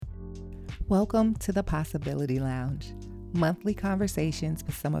Welcome to the Possibility Lounge, monthly conversations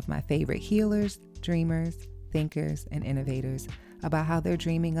with some of my favorite healers, dreamers, thinkers, and innovators about how they're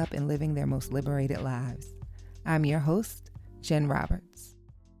dreaming up and living their most liberated lives. I'm your host, Jen Roberts.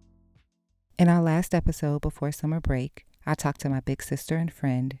 In our last episode before summer break, I talked to my big sister and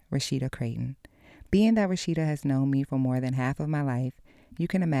friend, Rasheeda Creighton. Being that Rasheeda has known me for more than half of my life, you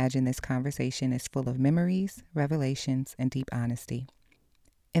can imagine this conversation is full of memories, revelations, and deep honesty.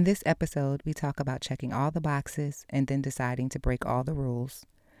 In this episode, we talk about checking all the boxes and then deciding to break all the rules,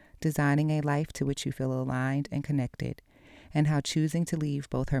 designing a life to which you feel aligned and connected, and how choosing to leave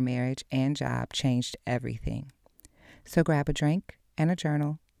both her marriage and job changed everything. So grab a drink and a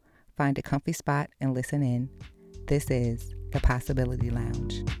journal, find a comfy spot, and listen in. This is the Possibility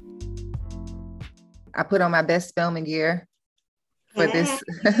Lounge. I put on my best filming gear for this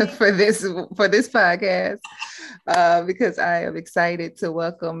podcast because I am excited to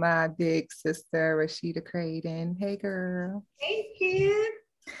welcome my big sister Rasheeda Creighton. Hey, girl. Hey, kid.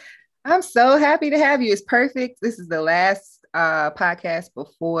 I'm so happy to have you. It's perfect. This is the last podcast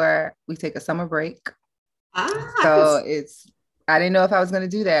before we take a summer break. So I didn't know if I was going to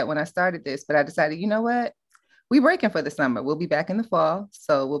do that when I started this, but I decided, you know what? We're breaking for the summer. We'll be back in the fall.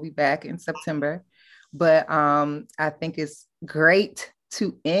 So we'll be back in September. But I think it's great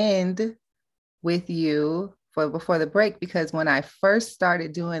to end with you before the break, because when I first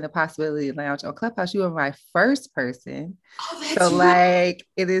started doing the Possibility Lounge on Clubhouse, you were my first person. So right.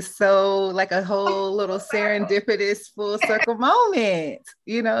 It is so like a whole little serendipitous full circle moment,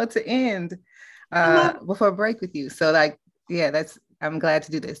 to end before break with you. So I'm glad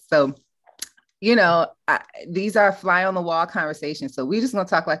to do this. So these are fly on the wall conversations. So we're just going to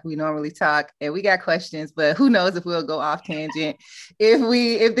talk like we normally talk, and we got questions, but who knows if we'll go off tangent.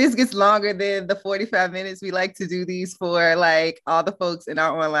 If this gets longer than the 45 minutes, we like to do these for like all the folks in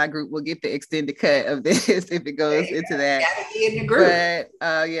our online group will get the extended cut of this if it goes into that. Gotta be in the group.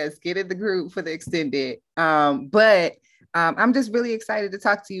 But yes, get in the group for the extended. But I'm just really excited to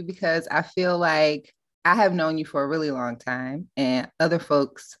talk to you because I feel like I have known you for a really long time, and other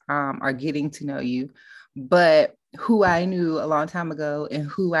folks are getting to know you, but who I knew a long time ago and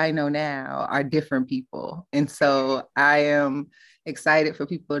who I know now are different people. And so I am excited for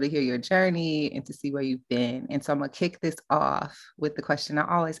people to hear your journey and to see where you've been. And so I'm going to kick this off with the question I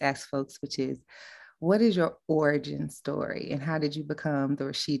always ask folks, which is, what is your origin story and how did you become the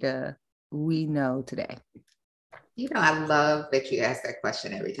Rasheeda we know today? I love that you ask that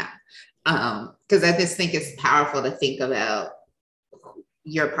question every time. Because I just think it's powerful to think about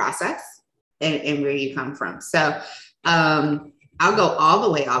your process and where you come from. So I'll go all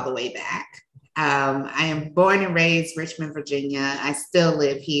the way back. I am born and raised Richmond, Virginia. I still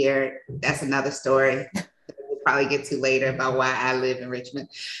live here. That's another story we'll probably get to later about why I live in Richmond.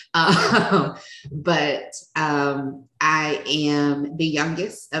 But I am the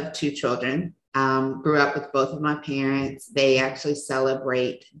youngest of two children. Grew up with both of my parents. They actually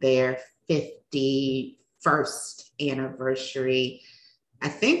celebrate their 51st anniversary, I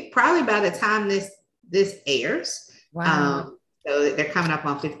think probably by the time this airs. Wow. So they're coming up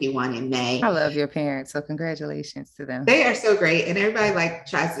on 51 in May. I love your parents, so congratulations to them. They are so great, and everybody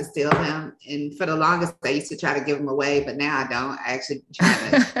tries to steal them, and for the longest I used to try to give them away, but now I don't. I actually try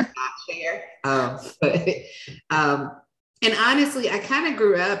to not share. And honestly, I kind of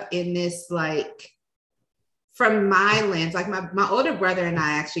grew up in this, from my lens, my older brother and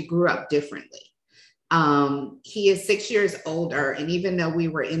I actually grew up differently. He is 6 years older. And even though we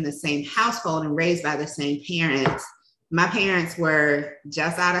were in the same household and raised by the same parents, my parents were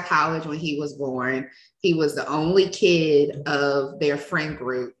just out of college when he was born. He was the only kid of their friend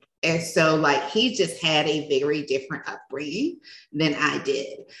group. And so he just had a very different upbringing than I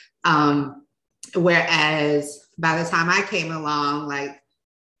did. Whereas by the time I came along,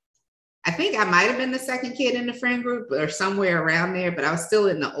 I think I might have been the second kid in the friend group or somewhere around there, but I was still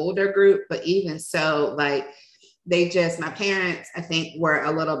in the older group. But even so, my parents, I think, were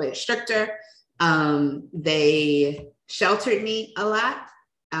a little bit stricter. They sheltered me a lot.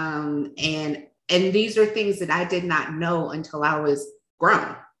 And these are things that I did not know until I was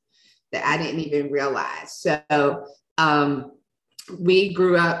grown, that I didn't even realize. So we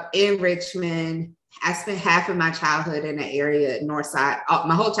grew up in Richmond. I spent half of my childhood in an area, Northside,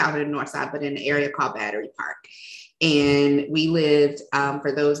 my whole childhood in Northside, but in an area called Battery Park. And we lived,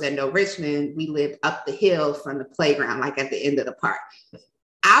 for those that know Richmond, we lived up the hill from the playground, at the end of the park.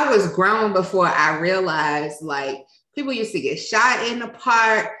 I was grown before I realized, people used to get shot in the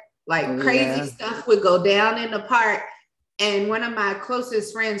park, crazy stuff would go down in the park. And one of my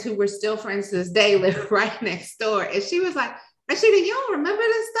closest friends, who we're still friends to this day, lived right next door. And she was like, Rasheeda, you don't remember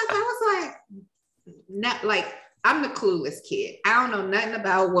this stuff? I was like, not like, I'm the clueless kid. I don't know nothing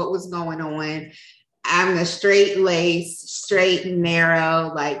about what was going on. I'm the straight lace, straight and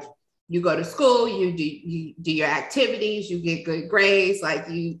narrow. Like, you go to school, you do your activities, you get good grades, like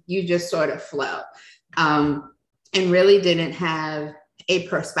you just sort of flow. And really didn't have a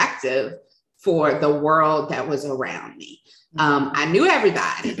perspective for the world that was around me. I knew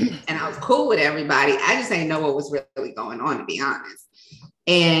everybody and I was cool with everybody. I just didn't know what was really going on, to be honest.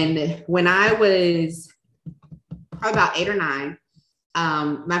 And when I was probably about 8 or 9,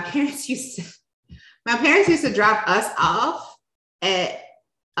 my parents used to drop us off at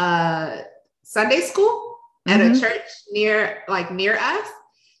Sunday school at a church near us.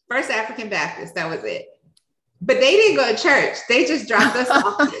 First African Baptist, that was it. But they didn't go to church. They just dropped us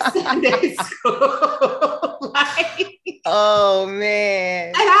off at Sunday school. Oh man.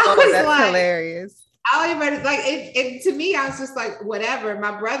 And I was that's like, hilarious. To me, I was just like, whatever.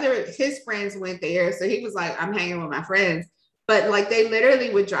 My brother, his friends went there. So he was like, I'm hanging with my friends. But like, they literally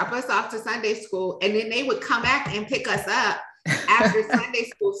would drop us off to Sunday school and then they would come back and pick us up after Sunday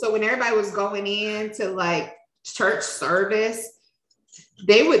school. So when everybody was going in to like church service,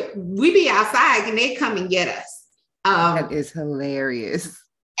 we'd be outside and they'd come and get us. That is hilarious.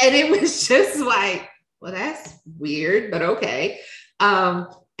 And it was just like, well, that's weird, but okay. And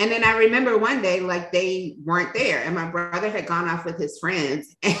then I remember one day, like, they weren't there and my brother had gone off with his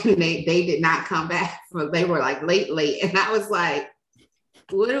friends and they did not come back. So they were like late. And I was like,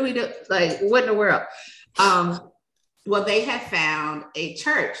 what do we do? Like, what in the world? Well, they had found a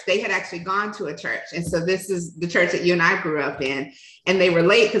church. They had actually gone to a church. And so this is the church that you and I grew up in. And they were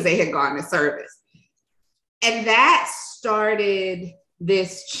late because they had gone to service. And that started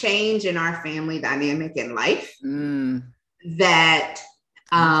this change in our family dynamic in life that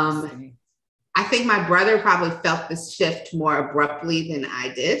I think my brother probably felt this shift more abruptly than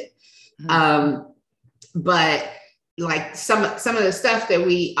I did. But like some of the stuff that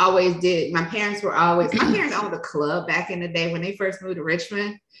we always did, my parents owned a club back in the day when they first moved to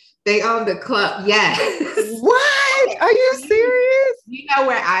Richmond. They owned a club. Yes. What? Are you serious? You know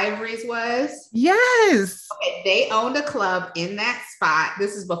where Ivory's was? Yes. Okay, they owned a club in that spot.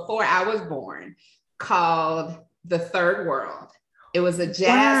 This is before I was born, called the Third World. It was a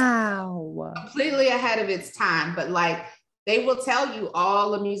jazz, completely ahead of its time, but like, they will tell you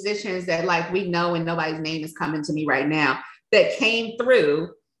all the musicians that like we know and nobody's name is coming to me right now that came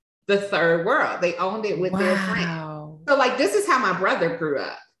through the Third World. They owned it with their friends. So like, this is how my brother grew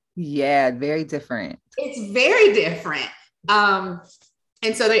up. Yeah, very different. It's very different. And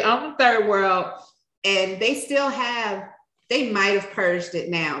so they own the Third World and they might have purged it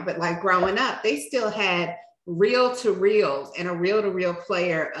now, but like growing up, they still had reel-to-reels and a reel-to-reel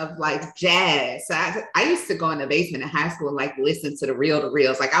player of like jazz. So I used to go in the basement in high school and like listen to the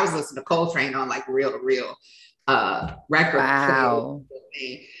reel-to-reels. Like I was listening to Coltrane on like reel-to-reel record. Wow.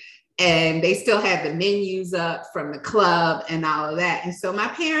 And they still had the menus up from the club and all of that. And so my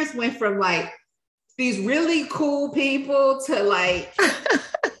parents went from like these really cool people to like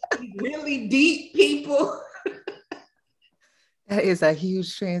really deep people. That is a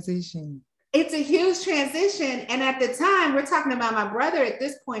huge transition. It's a huge transition. And at the time, we're talking about my brother at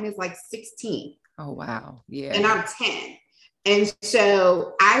this point is like 16. Oh, wow. Yeah. And I'm 10. And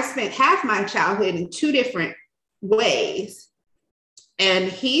so I spent half my childhood in 2 different ways. And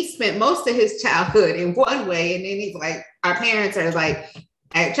he spent most of his childhood in one way. And then he's like, our parents are like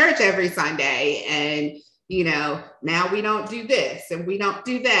at church every Sunday. And, you know, now we don't do this and we don't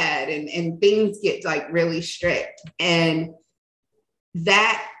do that. And things get like really strict. And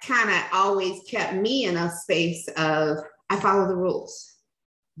that kind of always kept me in a space of, I follow the rules,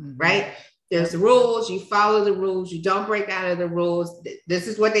 right? There's the rules, you follow the rules, you don't break out of the rules. This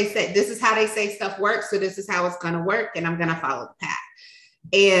is what they say. This is how they say stuff works. So this is how it's going to work. And I'm going to follow the path.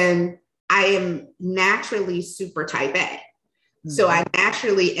 And I am naturally super type A. So I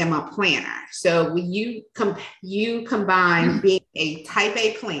naturally am a planner. So when you combine being a type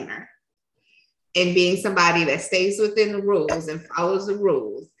A planner and being somebody that stays within the rules and follows the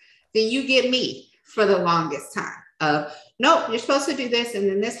rules, then you get me for the longest time. Nope, you're supposed to do this, and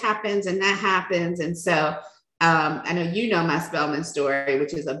then this happens, and that happens. And so I know you know my Spelman story,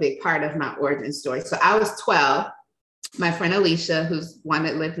 which is a big part of my origin story. So I was 12. My friend Alicia, who's one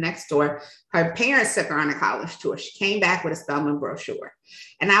that lived next door, her parents took her on a college tour. She came back with a Spelman brochure.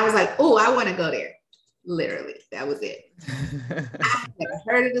 And I was like, oh, I want to go there. Literally, that was it. I never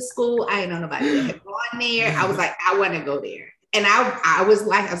heard of the school. I didn't know nobody that had gone there. I was like, I want to go there. And I was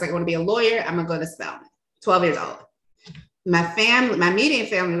like, I want to be a lawyer. I'm going to go to Spelman. 12 years old. My immediate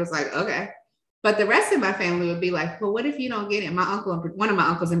family was like, okay. But the rest of my family would be like, well, what if you don't get in? My uncle, one of my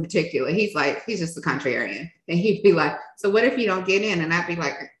uncles in particular, he's just a contrarian. And he'd be like, so what if you don't get in? And I'd be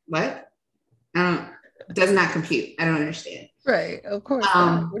like, what? Does not compute. I don't understand. Right. Of course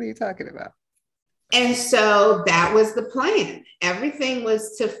not. What are you talking about? And so that was the plan. Everything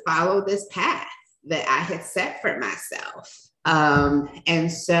was to follow this path that I had set for myself.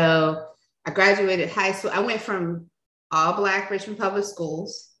 And so I graduated high school. I went from all Black Richmond Public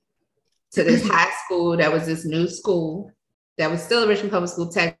Schools to this high school that was this new school that was still a Richmond Public School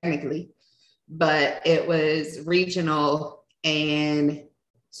technically, but it was regional. And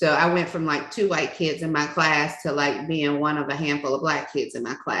so I went from like 2 white kids in my class to like being one of a handful of Black kids in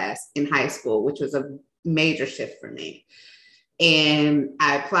my class in high school, which was a major shift for me. And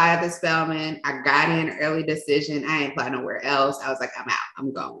I applied to Spelman. I got in early decision. I ain't applied nowhere else. I was like, I'm out,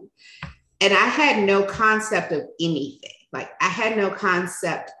 I'm going. And I had no concept of anything. Like I had no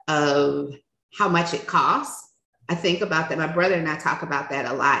concept of how much it costs. I think about that. My brother and I talk about that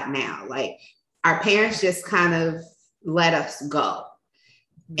a lot now. Like our parents just kind of let us go.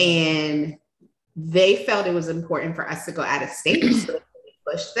 And they felt it was important for us to go out of state. So they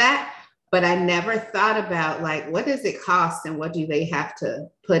pushed that. But I never thought about like, what does it cost and what do they have to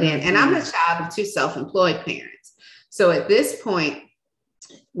put in? And I'm a child of 2 self-employed parents. So at this point,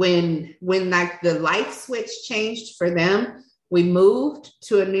 when like the life switch changed for them, we moved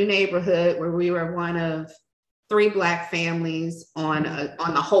to a new neighborhood where we were one of 3 Black families on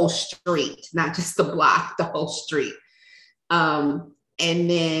the whole street, not just the block, the whole street. And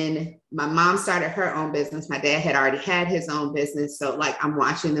then my mom started her own business. My dad had already had his own business. So like, I'm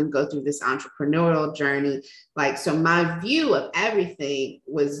watching them go through this entrepreneurial journey. Like, so my view of everything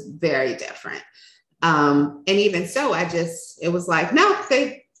was very different. And even so, it was like, no,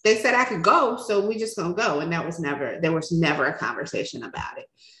 they said I could go. So we just gonna go. And there was never a conversation about it.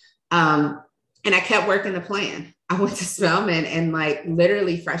 And I kept working the plan. I went to Spelman and like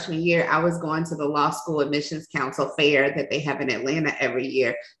literally freshman year, I was going to the law school admissions council fair that they have in Atlanta every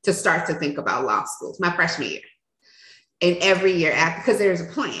year to start to think about law schools, my freshman year. And every year after, because there's a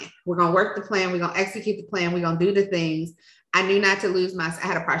plan, we're going to work the plan. We're going to execute the plan. We're going to do the things. I knew not to lose I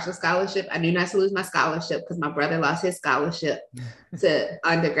had a partial scholarship. I knew not to lose my scholarship because my brother lost his scholarship to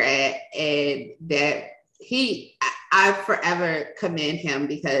undergrad, and that I forever commend him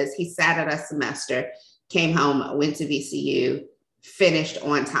because he sat at a semester, came home, went to VCU, finished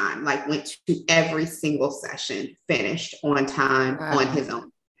on time, like went to every single session, finished on time on his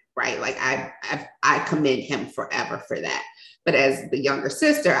own, right? Like I commend him forever for that. But as the younger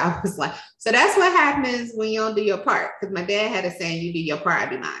sister, I was like, so that's what happens when you don't do your part. Because my dad had a saying, you do your part, I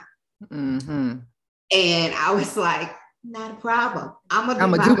do mine. Mm-hmm. And I was like, not a problem. I'm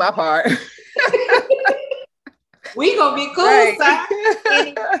gonna do my part. We gonna be cool, right. Son. And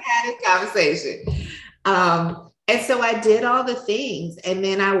we had this conversation. And so I did all the things, and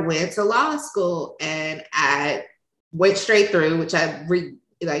then I went to law school, and I went straight through, which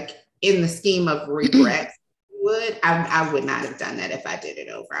like in the scheme of regrets, I would not have done that if I did it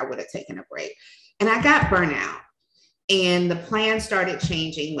over. I would have taken a break, and I got burnout, and the plan started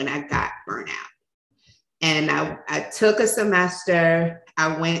changing when I got burnout. And I took a semester.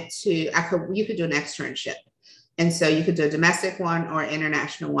 You could do an externship. And so you could do a domestic one or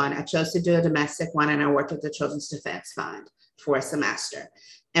international one. I chose to do a domestic one, and I worked at the Children's Defense Fund for a semester.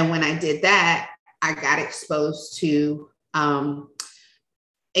 And when I did that, I got exposed to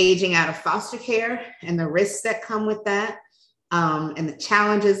aging out of foster care and the risks that come with that, and the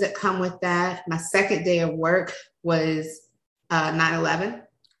challenges that come with that. My second day of work was 9/11.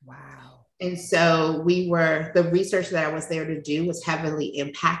 Wow. And so the research that I was there to do was heavily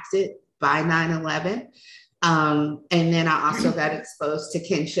impacted by 9/11. And then I also got exposed to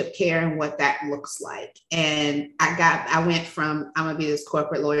kinship care and what that looks like. And I went from, I'm gonna be this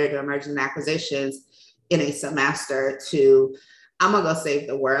corporate lawyer to mergers and acquisitions in a semester to, I'm gonna go save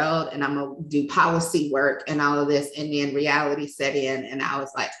the world and I'm gonna do policy work and all of this. And then reality set in, and I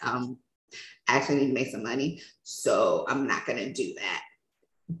was like, I actually need to make some money, so I'm not gonna do that.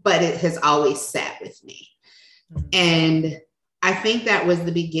 But it has always sat with me. Mm-hmm. And I think that was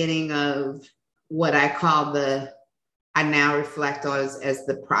the beginning of what I call I now reflect on as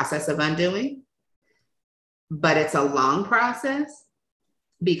the process of undoing. But it's a long process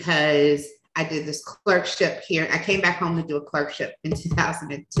because I did this clerkship here. I came back home to do a clerkship in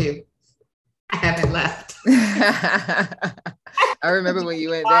 2002. I haven't left. I remember when you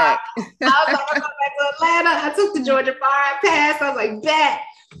went back. I was like, I'm going back to Atlanta. I took the Georgia bar, I passed. I was like, bet.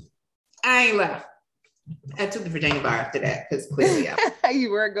 I ain't left. I took the Virginia bar after that because clearly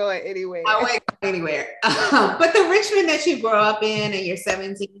you weren't going anywhere. I wasn't going anywhere. But the Richmond that you grow up in and you're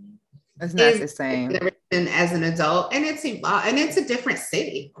 17, It's not is the same. as an adult, and it's evolved, and it's a different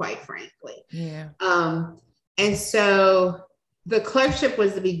city, quite frankly. Yeah. And so the clerkship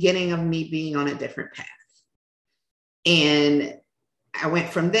was the beginning of me being on a different path. And I went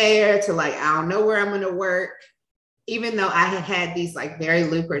from there to like, I don't know where I'm going to work, even though I had had these like very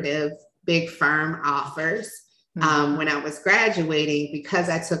lucrative big firm offers. When I was graduating, because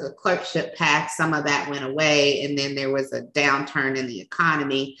I took a clerkship path, some of that went away. And then there was a downturn in the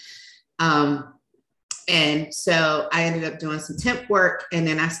economy. And so I ended up doing some temp work. And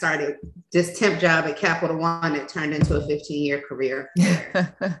then I started this temp job at Capital One that turned into a 15-year career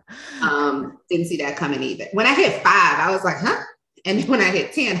there. Didn't see that coming either. When I hit 5, I was like, huh? And then when I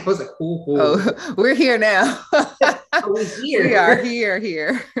hit 10, I was like, ooh. Oh, we're here now. We're here. We are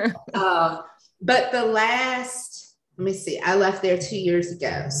here. But the last, let me see, I left there 2 years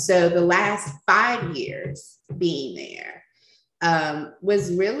ago. So the last 5 years being there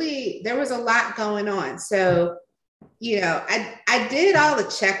was really, there was a lot going on. So, you know, I did all the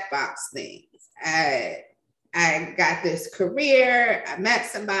checkbox things. I got this career, I met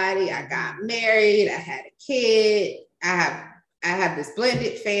somebody, I got married, I had a kid, I have this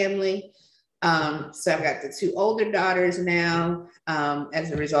blended family. So I've got the 2 older daughters now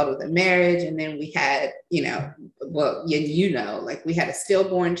as a result of the marriage. And then we had, you know, well, like we had a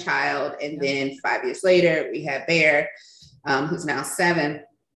stillborn child. And then 5 years later, we had Bear, who's now 7.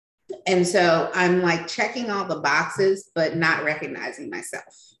 And so I'm like checking all the boxes, but not recognizing myself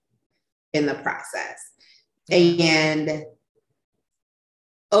in the process. And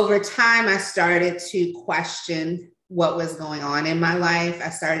over time, I started to question what was going on in my life. I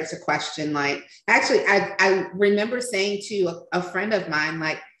started to question, like, actually, I remember saying to a friend of mine,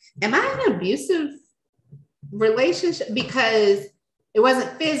 like, am I in an abusive relationship? Because it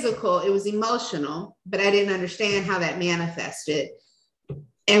wasn't physical, it was emotional, but I didn't understand how that manifested.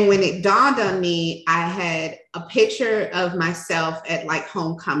 And when it dawned on me, I had a picture of myself at like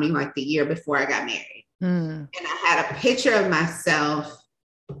homecoming, like the year before I got married. And I had a picture of myself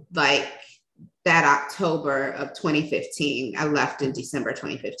like that October of 2015. I left in December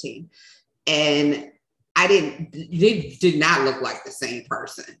 2015. And I did not look like the same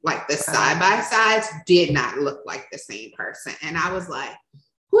person. Like the side by sides did not look like the same person. And I was like,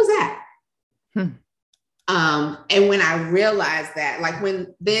 who's that? And when I realized that, like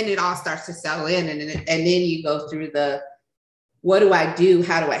then it all starts to settle in, and then you go through the, what do I do?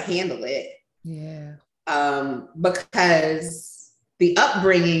 How do I handle it? Yeah. Because the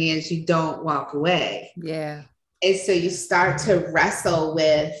upbringing is you don't walk away. Yeah. And so you start to wrestle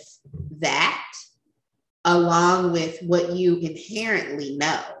with that along with what you inherently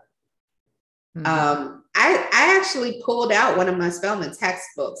know. I actually pulled out one of my Spelman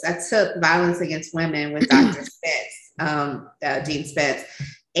textbooks. I took Violence Against Women with Dr. Spence, Dean Spence,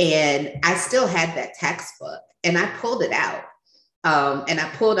 and I still had that textbook, and I pulled it out. And I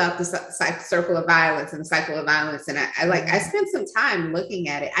pulled out the circle of violence and the cycle of violence. And I spent some time looking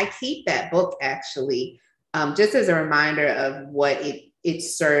at it. I keep that book actually, just as a reminder of what it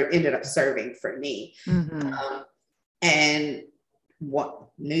ended up serving for me. And what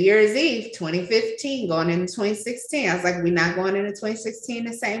New Year's Eve, 2015, going into 2016, I was like, we're not going into 2016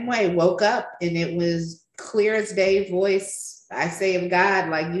 the same way. Woke up and it was clear as day voice, I say of God,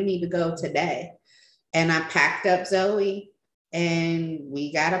 like, you need to go today. And I packed up Zoe and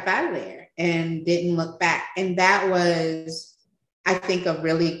we got up out of there and didn't look back. And that was, I think, a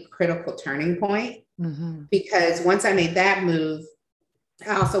really critical turning point, because once I made that move,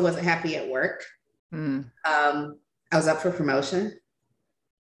 I also wasn't happy at work. I was up for promotion.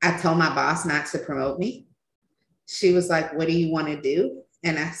 I told my boss not to promote me. She was like, what do you want to do?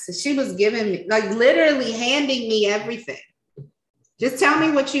 And I said, she was giving me, like, literally handing me everything. Just tell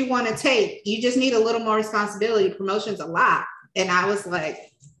me what you want to take. You just need a little more responsibility. Promotion's a lot. And I was like,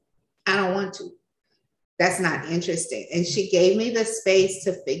 I don't want to. That's not interesting. And she gave me the space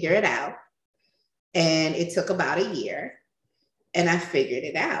to figure it out. And it took about a year. And I figured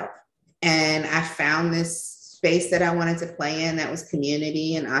it out. And I found this space that I wanted to play in that was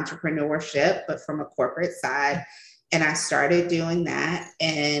community and entrepreneurship, but from a corporate side. And I started doing that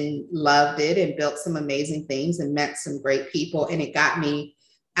and loved it and built some amazing things and met some great people. And it got me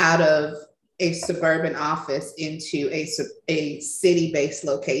out of a suburban office into a city-based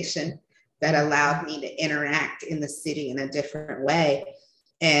location that allowed me to interact in the city in a different way.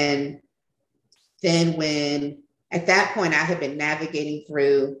 And then at that point, I had been navigating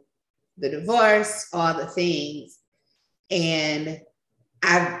through the divorce, all the things. And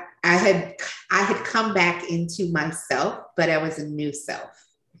I had come back into myself, but I was a new self.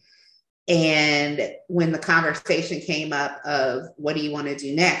 And when the conversation came up of what do you want to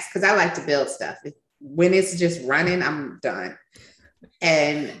do next? Because I like to build stuff. When it's just running, I'm done.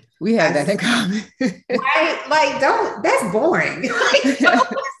 And we have that in common. Right? Like, that's boring. Like, now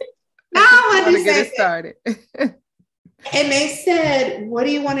I want to get it started. And they said, what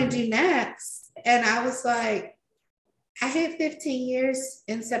do you want to do next? And I was like, I hit 15 years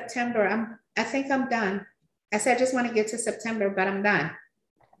in September. I think I'm done. I said, I just want to get to September, but I'm done.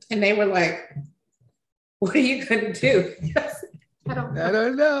 And they were like, what are you going to do? I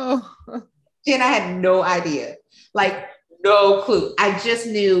don't know. And I had no idea, like no clue. I just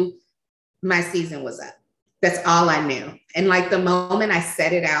knew my season was up. That's all I knew. And like the moment I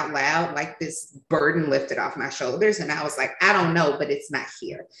said it out loud, like this burden lifted off my shoulders. And I was like, I don't know, but it's not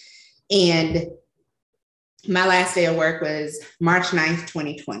here. And my last day of work was March 9th,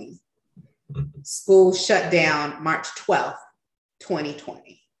 2020. School shut down March 12th,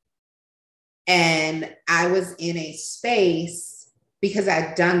 2020. And I was in a space because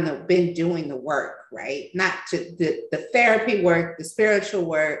I'd been doing the work, right? Not to the therapy work, the spiritual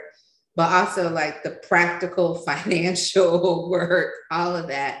work, but also like the practical financial work, all of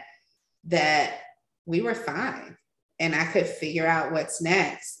that we were fine. And I could figure out what's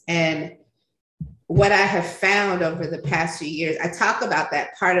next. And what I have found over the past few years, I talk about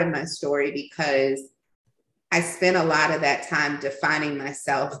that part of my story because I spent a lot of that time defining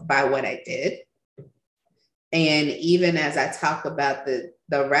myself by what I did. And even as I talk about the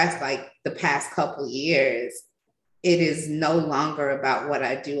rest, like the past couple years, it is no longer about what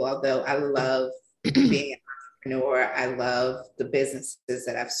I do, although I love being an entrepreneur. I love the businesses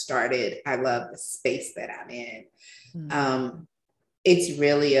that I've started. I love the space that I'm in. Mm-hmm. It's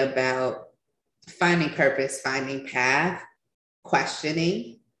really about finding purpose, finding path,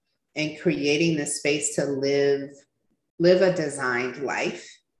 questioning, and creating the space to live a designed life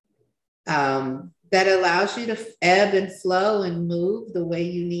that allows you to ebb and flow and move the way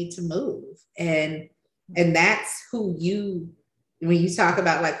you need to move. And that's who when you talk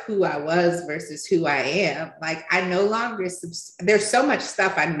about like who I was versus who I am, like I no longer, there's so much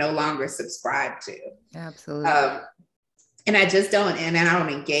stuff I no longer subscribe to. Absolutely. And I just don't, and I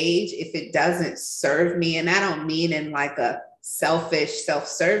don't engage if it doesn't serve me. And I don't mean in like a selfish,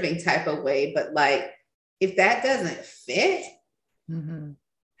 self-serving type of way, but like, if that doesn't fit, mm-hmm.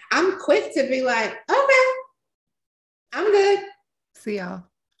 I'm quick to be like, okay, I'm good. See y'all.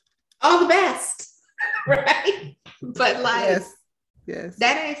 All the best. Right. But like, yes,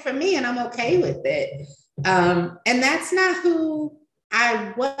 that ain't for me. And I'm okay with it. And that's not who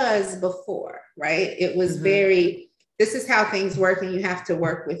I was before. Right. It was mm-hmm. very, this is how things work and you have to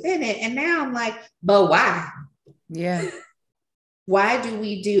work within it. And now I'm like, but why? Yeah. Why do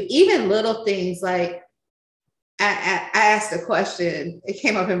we do even little things like, I asked a question, it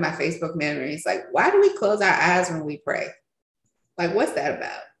came up in my Facebook memories, like, why do we close our eyes when we pray? Like, what's that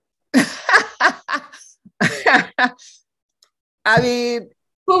about? I mean,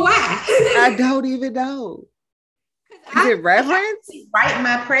 but why? I don't even know. Is it reverence? I write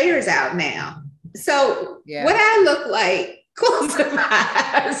my prayers out now. So what I look like, closing my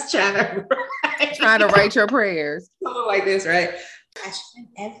eyes, trying to write your prayers. Something like this, right? I spend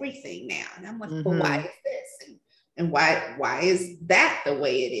everything now. And I'm like, mm-hmm. Well, why is this? And why is that the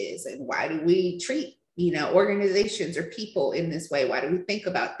way it is? And why do we treat, organizations or people in this way? Why do we think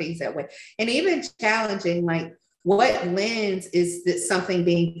about things that way? And even challenging, like, what lens is this something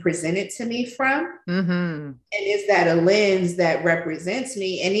being presented to me from? Mm-hmm. And is that a lens that represents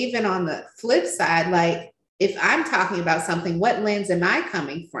me? And even on the flip side, like, if I'm talking about something, what lens am I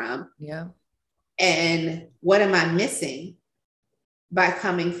coming from? Yeah. And what am I missing by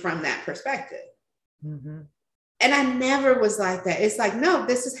coming from that perspective? Mm-hmm. And I never was like that. It's like, no,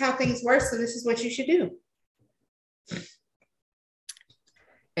 this is how things work. So this is what you should do.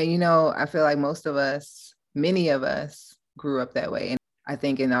 And, I feel like many of us grew up that way. And I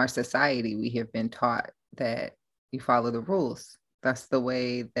think in our society, we have been taught that you follow the rules. That's the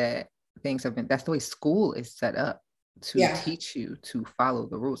way that things have been. That's the way school is set up to teach you to follow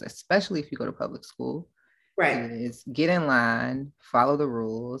the rules, especially if you go to public school. Right. It is get in line, follow the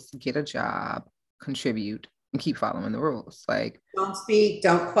rules, get a job, contribute, and keep following the rules. Like, don't speak,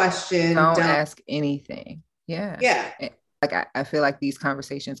 don't question, don't ask anything. Yeah. Yeah. Like, I feel like these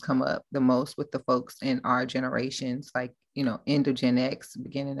conversations come up the most with the folks in our generations, like, end of Gen X,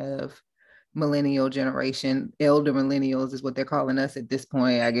 beginning of millennial generation. Elder millennials is what they're calling us at this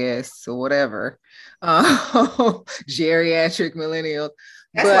point, I guess, or whatever. Geriatric millennials.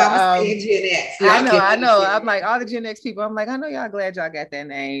 That's why But I'm saying Gen X. I Y'all know, give I me know. Gen I'm X. like all the Gen X people. I'm like, I know y'all glad y'all got that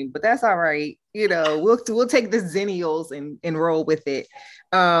name, but that's all right. You know, we'll take the Zennials and roll with it.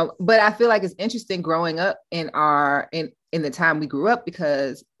 But I feel like it's interesting growing up in the time we grew up,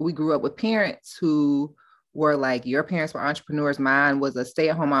 because we grew up with parents who were like, your parents were entrepreneurs. Mine was a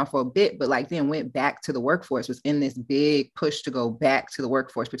stay-at-home mom for a bit, but like then went back to the workforce, was in this big push to go back to the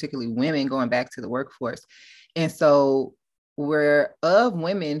workforce, particularly women going back to the workforce. And so we're of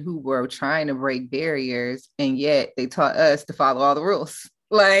women who were trying to break barriers, and yet they taught us to follow all the rules.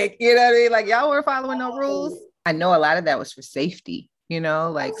 Like, you know what I mean? Like, y'all weren't following no rules. I know a lot of that was for safety, you know,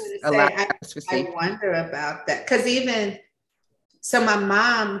 like a lot of that was for safety. I wonder about that. Because so my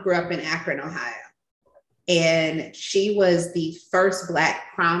mom grew up in Akron, Ohio, and she was the first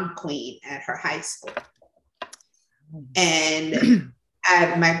Black prom queen at her high school. And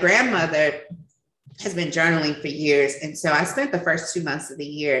my grandmother has been journaling for years. And so I spent the first 2 months of the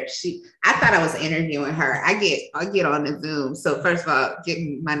year. I thought I was interviewing her. I get on the Zoom. So first of all,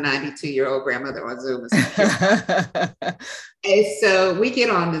 getting my 92-year-old grandmother on Zoom is and so we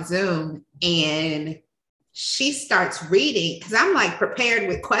get on the Zoom and she starts reading, because I'm like prepared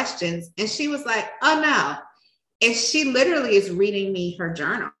with questions. And she was like, oh no. And she literally is reading me her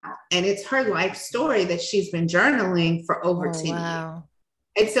journal. And it's her life story that she's been journaling for over 10 years.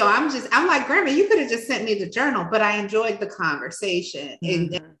 And so I'm like, Grandma, you could have just sent me the journal, but I enjoyed the conversation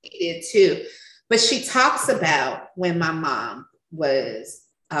and it too. But she talks about when my mom was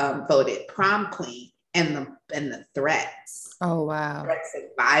voted prom queen and the threats. Oh, wow. Threats of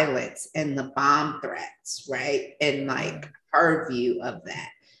violence and the bomb threats, right? And like her view of that.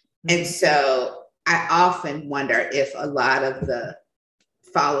 And so I often wonder if a lot of the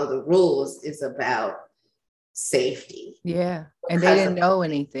follow the rules is about safety. Yeah. And they didn't know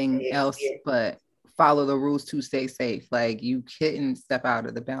anything else but follow the rules to stay safe. Like, you couldn't step out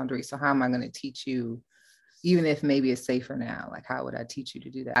of the boundary. So how am I going to teach you, even if maybe it's safer now? Like, how would I teach you to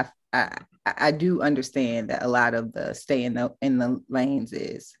do that? I do understand that a lot of the stay in the lanes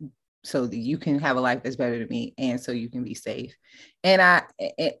is so that you can have a life that's better than me, and so you can be safe. And I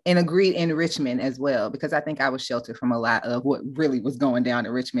agreed in Richmond as well, because I think I was sheltered from a lot of what really was going down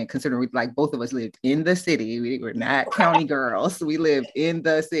in Richmond, considering like both of us lived in the city. We were not county girls. We lived in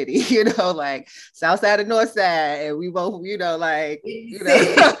the city, you know, like south side and north side. And we both, you know, like, you know,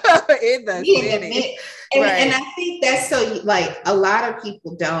 in the city. And I think that's so, like, a lot of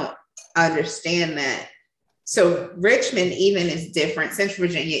people don't understand that. So Richmond even is different. Central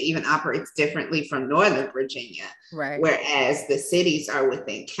Virginia even operates differently from Northern Virginia, right? Whereas the cities are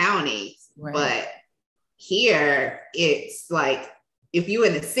within counties. Right. But here it's like, if you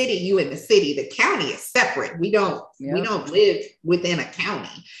in the city, you in the city. The county is separate. We don't live within a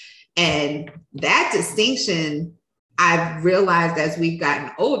county, and that distinction, I've realized as we've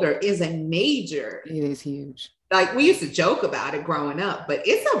gotten older, is a major. It is huge. Like, we used to joke about it growing up, but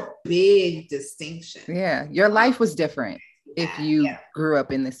it's a big distinction. Yeah. Your life was different if you grew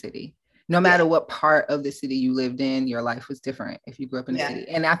up in the city. No matter what part of the city you lived in, your life was different if you grew up in the city.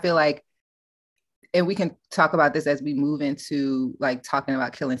 And I feel like, and we can talk about this as we move into like talking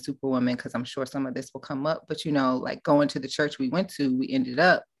about killing Superwoman, because I'm sure some of this will come up, but you know, like going to the church we went to, we ended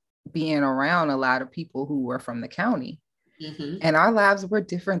up being around a lot of people who were from the county, and our lives were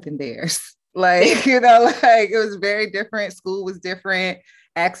different than theirs. Like, you know, like it was very different. School was different.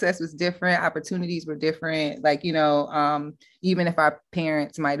 Access was different. Opportunities were different. Like, you know, even if our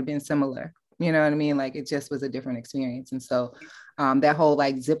parents might have been similar, you know what I mean? Like, it just was a different experience. And so that whole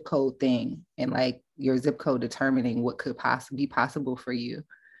like zip code thing, and like your zip code determining what could possibly be possible for you,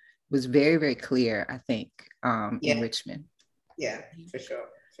 was very, very clear, I think, in Richmond. Yeah, for sure.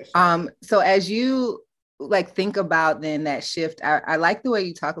 So as you like think about then that shift, I like the way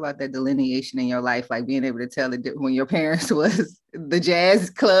you talk about that delineation in your life, like being able to tell when your parents was the jazz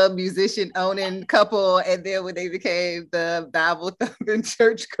club musician owning couple, and then when they became the Bible thumping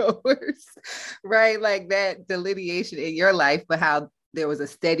churchgoers, right? Like that delineation in your life, but how there was a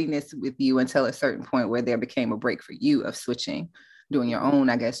steadiness with you until a certain point where there became a break for you of switching, doing your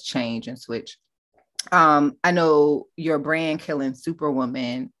own, I guess, change and switch. I know your brand Killing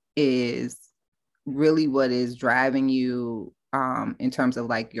Superwoman is really what is driving you in terms of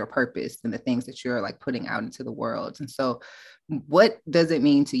like your purpose and the things that you're like putting out into the world. And so what does it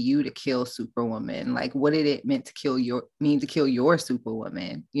mean to you to kill Superwoman? Like, what did it mean to kill your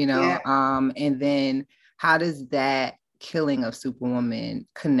Superwoman, you know? And then how does that killing of Superwoman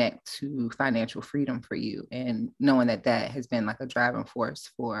connect to financial freedom for you, and knowing that has been like a driving force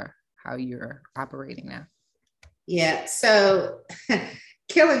for how you're operating now? Yeah. So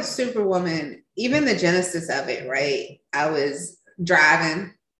killing Superwoman, even the genesis of it, right? I was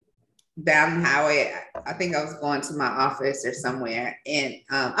driving down the highway. I think I was going to my office or somewhere. And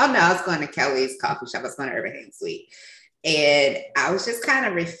I was going to Kelly's coffee shop. I was going to Urban Hang Suite. And I was just kind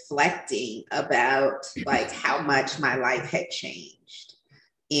of reflecting about like how much my life had changed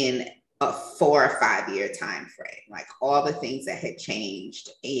in a 4 or 5 year time frame, like all the things that had changed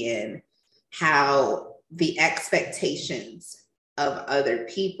and how the expectations of other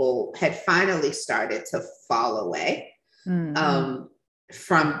people had finally started to fall away from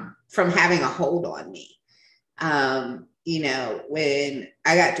having a hold on me. When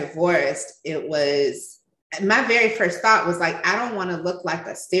I got divorced, it was my very first thought was like, I don't want to look like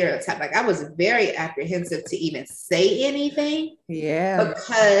a stereotype. Like I was very apprehensive to even say anything. Yeah.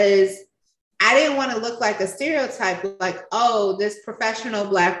 Because I didn't want to look like a stereotype, like, oh, this professional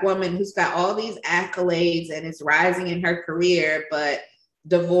Black woman who's got all these accolades and is rising in her career, but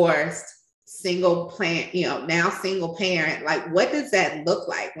divorced, single parent, now single parent. Like, what does that look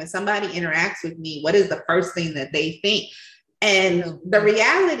like when somebody interacts with me? What is the first thing that they think? And the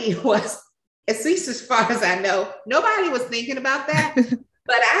reality was, at least as far as I know, nobody was thinking about that,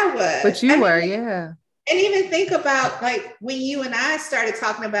 but I was. But you were, yeah. And even think about like when you and I started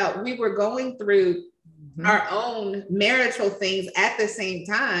talking about, we were going through our own marital things at the same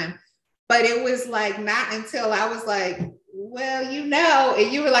time, but it was like not until I was like, well,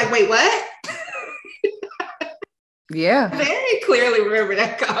 and you were like, wait, what? Yeah. I very clearly remember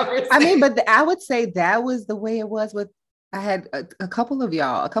that conversation. I mean, but I would say that was the way it was with, I had a couple of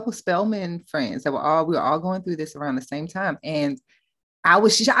y'all, a couple Spelman friends that we were all going through this around the same time. And I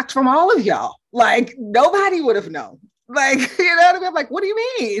was shocked from all of y'all. Like nobody would have known. Like, you know what I mean? I'm like, what do you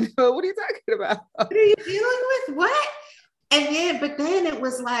mean? What are you talking about? What are you dealing with? What? But then it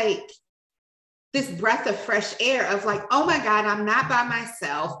was like this breath of fresh air of like, oh my God, I'm not by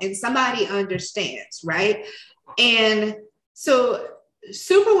myself and somebody understands, right? And so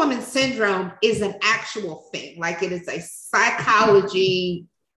Superwoman syndrome is an actual thing. Like it is a psychology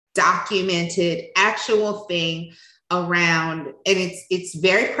documented actual thing around, and it's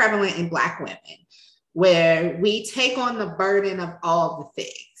very prevalent in Black women, where we take on the burden of all the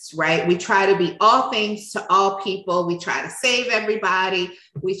things, right? We try to be all things to all people. We try to save everybody.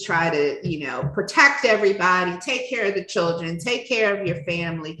 We try to, protect everybody, take care of the children, take care of your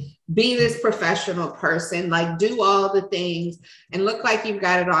family, be this professional person, like do all the things and look like you've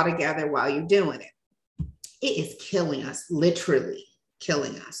got it all together while you're doing it. It is killing us, literally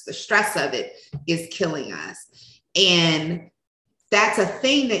killing us. The stress of it is killing us. And that's a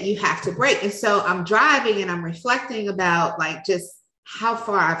thing that you have to break. And so I'm driving and I'm reflecting about like just how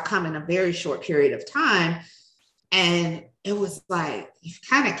far I've come in a very short period of time. And it was like, you've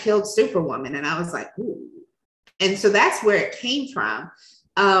kind of killed Superwoman. And I was like, ooh. And so that's where it came from.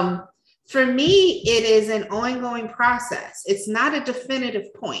 For me, it is an ongoing process. It's not a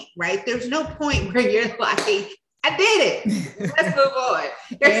definitive point, right? There's no point where you're like, I did it. Let's move on.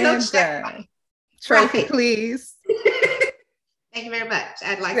 There's no checkpoint. Trophy, right. Please. Thank you very much.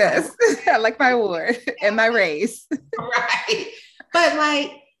 I'd like I like my award and my raise. Right. But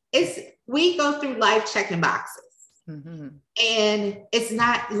like we go through life checking boxes. Mm-hmm. And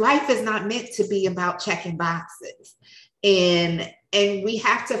life is not meant to be about checking boxes. And we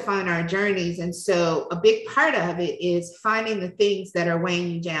have to find our journeys. And so a big part of it is finding the things that are weighing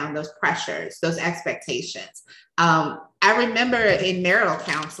you down, those pressures, those expectations. I remember in marital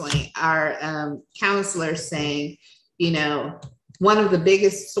counseling, our counselor saying, one of the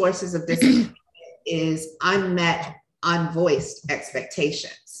biggest sources of disappointment is unmet, unvoiced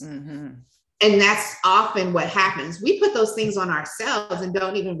expectations. Mm-hmm. And that's often what happens. We put those things on ourselves and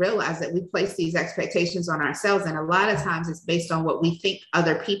don't even realize that we place these expectations on ourselves. And a lot of times it's based on what we think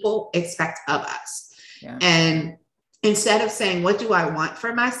other people expect of us. Yeah. And instead of saying, what do I want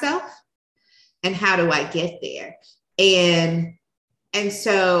for myself? And how do I get there? And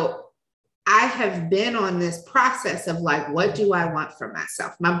so I have been on this process of like, what do I want for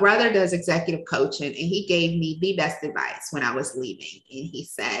myself? My brother does executive coaching, and he gave me the best advice when I was leaving. And he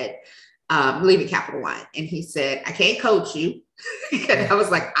said, leaving Capital One. And he said, I can't coach you. And I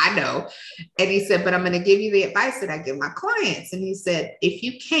was like, I know. And he said, but I'm going to give you the advice that I give my clients. And he said, if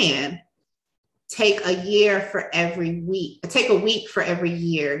you can, take a week for every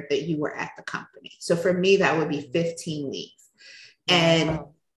year that you were at the company. So for me, that would be 15 weeks. And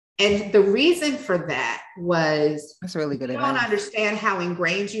the reason for that was that's really good. You don't understand how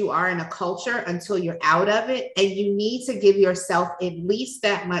ingrained you are in a culture until you're out of it. And you need to give yourself at least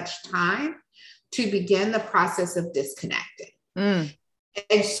that much time to begin the process of disconnecting. And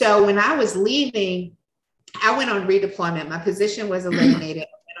And so when I was leaving, I went on redeployment. My position was eliminated.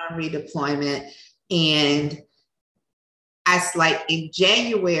 I went on redeployment. And in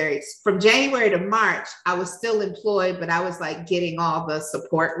January, from January to March, I was still employed, but I was like getting all the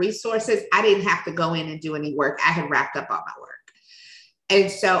support resources. I didn't have to go in and do any work. I had wrapped up all my work.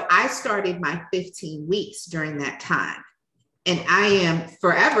 And so I started my 15 weeks during that time. And I am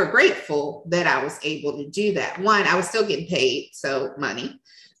forever grateful that I was able to do that. One, I was still getting paid, so money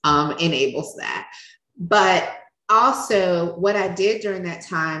enables that. But also, what I did during that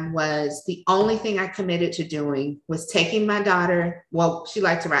time was the only thing I committed to doing was taking my daughter. Well, she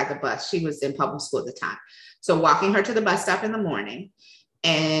liked to ride the bus. She was in public school at the time. So walking her to the bus stop in the morning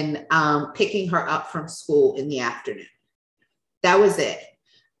and picking her up from school in the afternoon. That was it.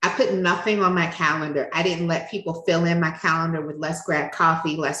 I put nothing on my calendar. I didn't let people fill in my calendar with let's grab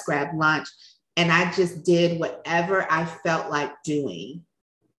coffee, let's grab lunch. And I just did whatever I felt like doing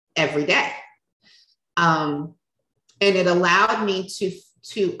every day. And it allowed me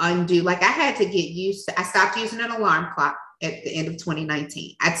to undo, like I had to get used to, I stopped using an alarm clock at the end of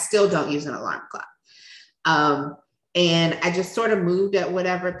 2019. I still don't use an alarm clock. And I just sort of moved at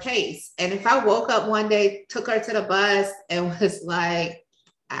whatever pace. And if I woke up one day, took her to the bus and was like,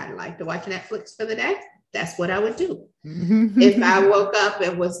 I'd like to watch Netflix for the day, that's what I would do. If I woke up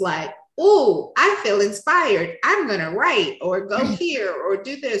and was like, oh, I feel inspired, I'm going to write or go here or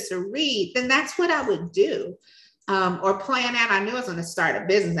do this or read, then that's what I would do. Or plan out. I knew I was going to start a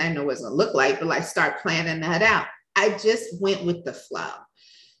business. I didn't know what it was going to look like, but like start planning that out. I just went with the flow.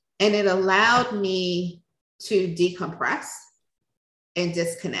 And it allowed me to decompress and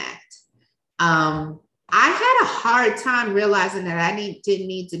disconnect. I had a hard time realizing that I didn't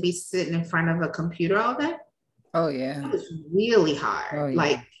need to be sitting in front of a computer all day. Oh, yeah. It was really hard, oh, yeah.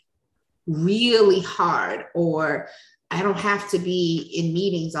 like really hard. Or I don't have to be in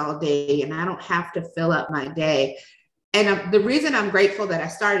meetings all day and I don't have to fill up my day. And the reason I'm grateful that I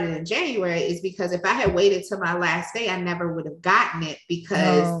started in January is because if I had waited till my last day, I never would have gotten it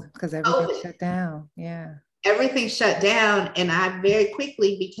because everything shut down. Yeah. Everything shut down. And I very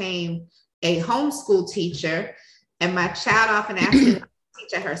quickly became a homeschool teacher, and my child often asked me to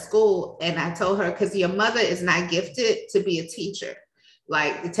teach at her school. And I told her, because your mother is not gifted to be a teacher.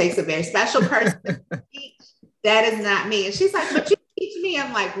 Like it takes a very special person to teach. That is not me. And she's like, but you teach me.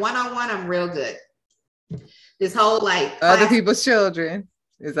 I'm like, one-on-one, I'm real good. This whole like other people's children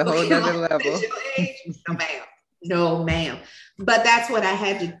is a whole nother level. No, ma'am. No, ma'am. But that's what I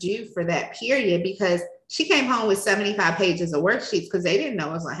had to do for that period, because she came home with 75 pages of worksheets because they didn't know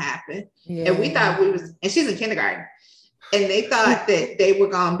what was going to happen. Yeah. And we thought and she's in kindergarten, and they thought that they were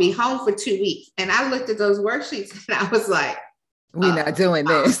going to be home for 2 weeks. And I looked at those worksheets and I was like, we're not doing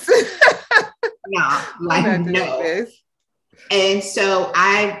this. No, like no. And so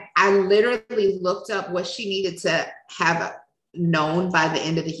I literally looked up what she needed to have known by the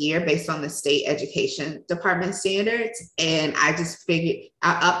end of the year based on the state education department standards. And I just figured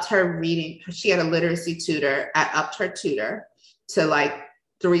I upped her reading. She had a literacy tutor. I upped her tutor to like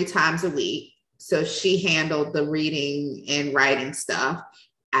 3 times a week. So she handled the reading and writing stuff.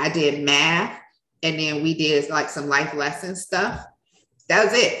 I did math. And then we did like some life lesson stuff. That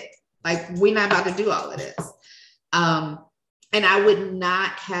was it. Like, we're not about to do all of this. And I would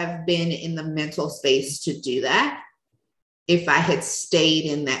not have been in the mental space to do that if I had stayed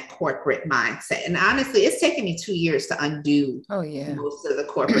in that corporate mindset. And honestly, it's taken me 2 years to undo most of the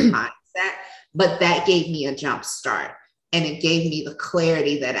corporate mindset, but that gave me a jump start, and it gave me the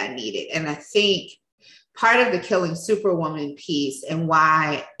clarity that I needed. And I think part of the Killing Superwoman piece and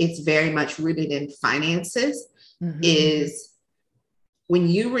why it's very much rooted in finances is when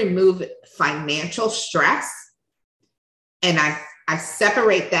you remove financial stress, and I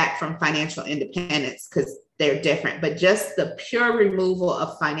separate that from financial independence because they're different, but just the pure removal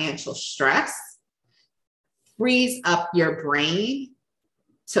of financial stress frees up your brain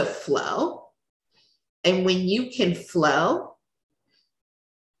to flow. And when you can flow,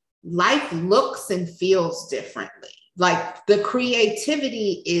 life looks and feels differently. Like the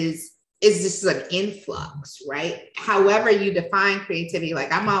creativity is just an influx, right? However you define creativity,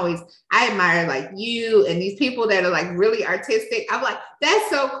 like I admire like you and these people that are like really artistic. I'm like,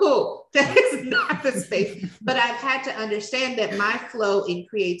 that's so cool. That is not the space. But I've had to understand that my flow in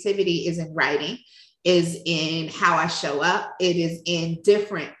creativity is in writing, is in how I show up. It is in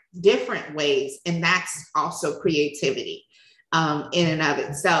different ways. And that's also creativity in and of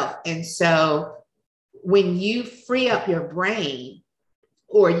itself. And so when you free up your brain,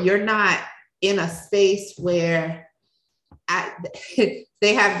 or you're not in a space where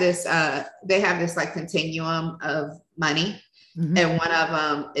they have this like continuum of money. And one of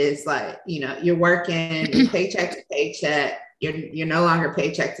them is like, you're working, you're paycheck to paycheck. You're no longer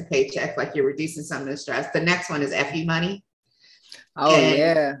paycheck to paycheck, like you're reducing some of the stress. The next one is FU money. Oh,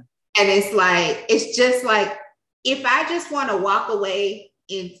 yeah. And it's just like, if I just want to walk away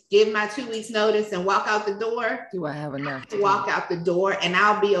and give my 2 weeks notice and walk out the door, do I have enough to walk out the door, and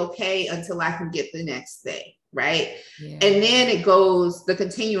I'll be okay until I can get the next thing. Right. Yeah. And then the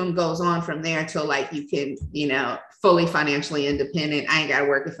continuum goes on from there until like you can, fully financially independent. I ain't got to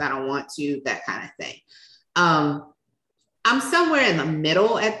work if I don't want to, that kind of thing. I'm somewhere in the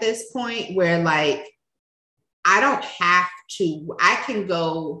middle at this point where like, I don't have to, I can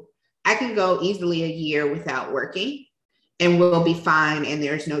go easily a year without working and we'll be fine. And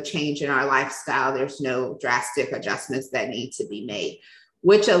there's no change in our lifestyle. There's no drastic adjustments that need to be made,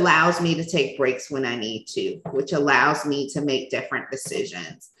 which allows me to take breaks when I need to, which allows me to make different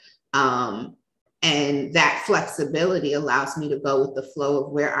decisions. And that flexibility allows me to go with the flow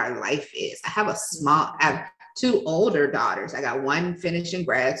of where our life is. I have 2 older daughters. I got one finishing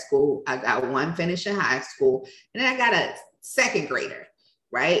grad school. I got one finishing high school. And then I got a second grader,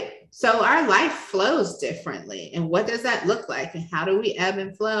 right? So our life flows differently. And what does that look like? And how do we ebb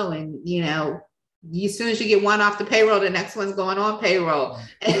and flow? And, as soon as you get one off the payroll, the next one's going on payroll.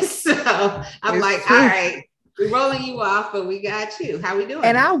 And so I'm like, all right, we're rolling you off, but we got you. How we doing?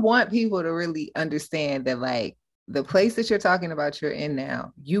 And I want people to really understand that like the place that you're talking about you're in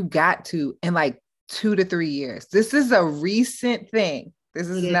now, you got to in like 2 to 3 years. This is a recent thing. This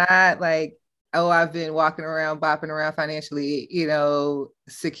is not like, oh, I've been walking around, bopping around financially,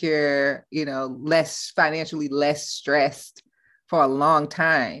 secure, financially less stressed for a long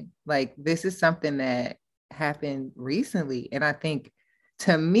time. Like this is something that happened recently. And I think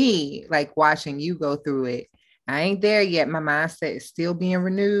to me, like watching you go through it, I ain't there yet. My mindset is still being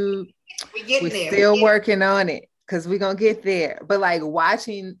renewed. We're still working on it because we're going to get there. But like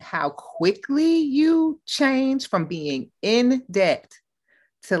watching how quickly you change from being in debt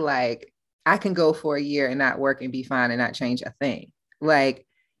to like, I can go for a year and not work and be fine and not change a thing. Like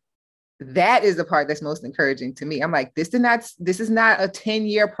that is the part that's most encouraging to me. I'm like, this is not a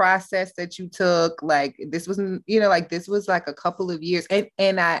 10-year process that you took. Like this wasn't, like this was like a couple of years.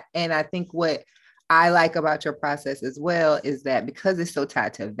 And I think what I like about your process as well is that because it's so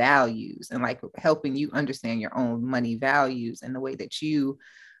tied to values and like helping you understand your own money values and the way that you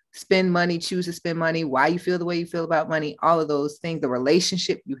spend money, choose to spend money, why you feel the way you feel about money, all of those things, the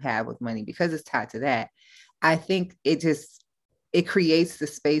relationship you have with money, because it's tied to that. I think it creates the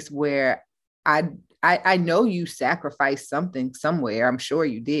space where I know you sacrificed something somewhere. I'm sure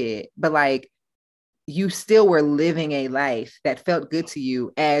you did, but like you still were living a life that felt good to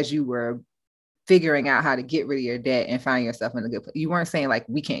you as you were figuring out how to get rid of your debt and find yourself in a good place. You weren't saying like,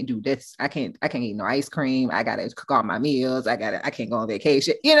 we can't do this. I can't eat no ice cream. I got to cook all my meals. I can't go on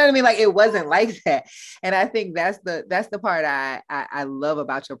vacation. You know what I mean? Like it wasn't like that. And I think that's the part I love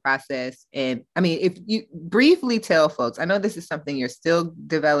about your process. And I mean, if you briefly tell folks, I know this is something you're still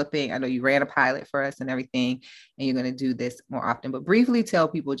developing. I know you ran a pilot for us and everything, and you're going to do this more often, but briefly tell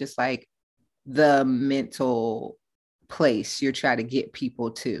people just like the mental place you're trying to get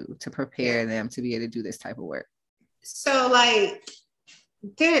people to prepare them to be able to do this type of work. So like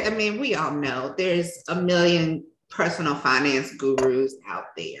we all know there's a million personal finance gurus out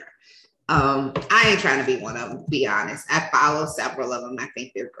there. I ain't trying to be one of them, to be honest. I follow several of them. I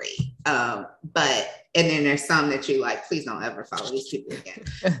think they're great. And then there's some that you like, please don't ever follow these people again.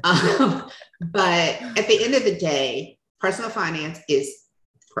 But at the end of the day, personal finance is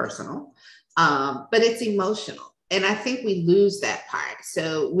personal, but it's emotional. And I think we lose that part.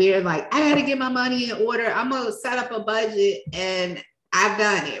 So we're like, I got to get my money in order. I'm going to set up a budget, and I've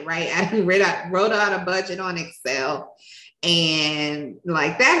done it, right? I wrote out a budget on Excel, and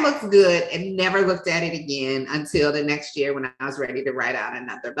like that looks good, and never looked at it again until the next year when I was ready to write out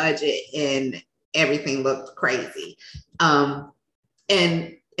another budget, and everything looked crazy.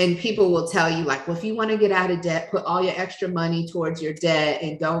 And people will tell you like, well, if you want to get out of debt, put all your extra money towards your debt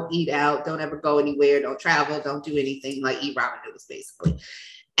and don't eat out, don't ever go anywhere, don't travel, don't do anything, like eat ramen noodles basically.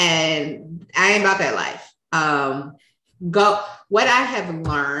 And I ain't about that life. What I have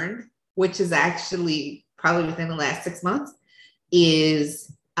learned, which is actually probably within the last 6 months,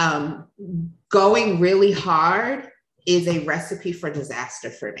 is going really hard is a recipe for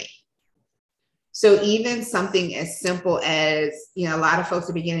disaster for me. So even something as simple as, a lot of folks at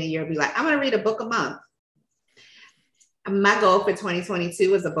the beginning of the year will be like, I'm going to read a book a month. My goal for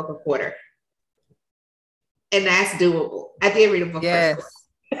 2022 is a book a quarter. And that's doable. I did read a book. Yes.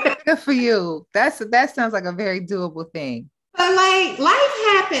 Good for you. That sounds like a very doable thing. But like life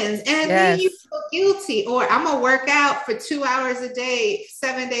happens. And then you feel guilty, or I'm gonna work out for 2 hours a day,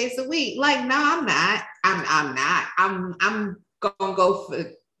 7 days a week. Like, no, I'm not. I'm not. I'm gonna go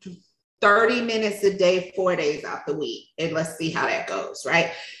for 30 minutes a day, 4 days out the week. And let's see how that goes,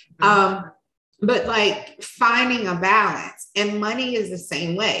 right? But like finding a balance, and money is the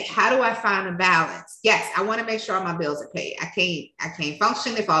same way. How do I find a balance? Yes, I want to make sure all my bills are paid. I can't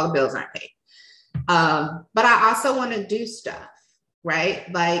function if all the bills aren't paid. But I also want to do stuff, right?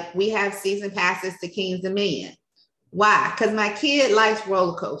 Like we have season passes to Kings Dominion. Why? Because my kid likes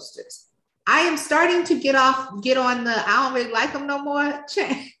roller coasters. I am starting to get on the, I don't really like them no more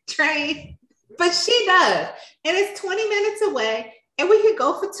train, but she does. And it's 20 minutes away, and we could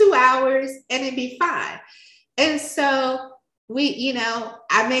go for 2 hours and it'd be fine. And so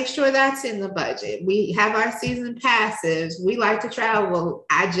I make sure that's in the budget. We have our season passes. We like to travel.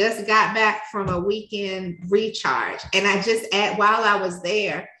 I just got back from a weekend recharge, and while I was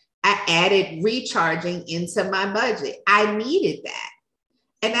there, I added recharging into my budget. I needed that.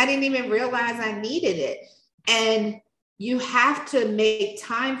 And I didn't even realize I needed it. And you have to make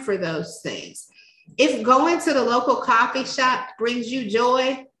time for those things. If going to the local coffee shop brings you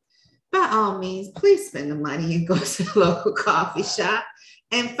joy, by all means, please spend the money and go to the local coffee shop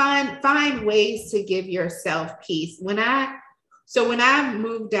and find ways to give yourself peace. When I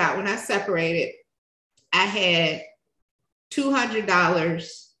moved out, when I separated, I had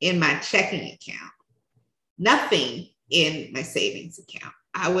 $200 in my checking account, nothing in my savings account.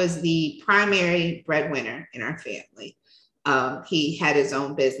 I was the primary breadwinner in our family. He had his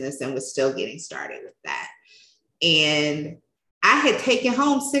own business and was still getting started with that. And I had taken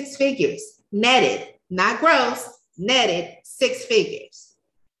home 6 figures, netted, not gross, netted 6 figures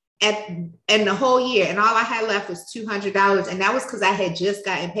and the whole year. And all I had left was $200. And that was because I had just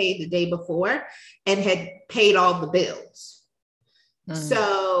gotten paid the day before and had paid all the bills.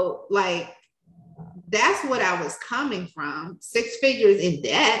 So like, that's what I was coming from, 6 figures in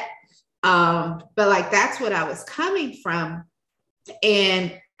debt. But like, that's what I was coming from.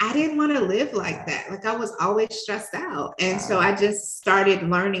 And I didn't want to live like that. Like I was always stressed out. And so I just started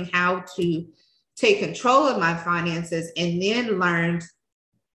learning how to take control of my finances, and then learned,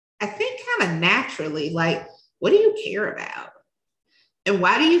 I think kind of naturally, like, what do you care about? And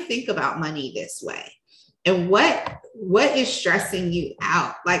why do you think about money this way? And what is stressing you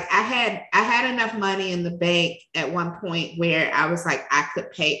out? Like I had enough money in the bank at one point where I was like, I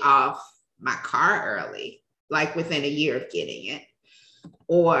could pay off my car early, like within a year of getting it,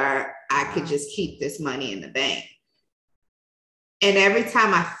 or I could just keep this money in the bank. And every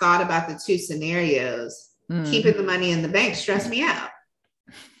time I thought about the two scenarios, keeping the money in the bank stressed me out.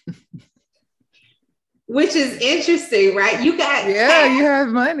 Which is interesting, right? You got you have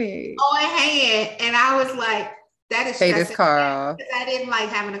money on hand, and I was like, that is pay this car off. Because I didn't like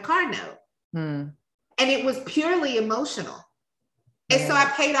having a car note, and it was purely emotional. And so I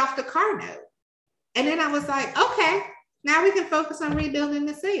paid off the car note, and then I was like, okay, now we can focus on rebuilding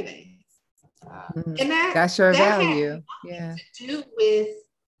the savings, and that's your value. Yeah, to do with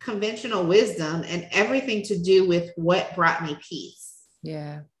conventional wisdom and everything to do with what brought me peace.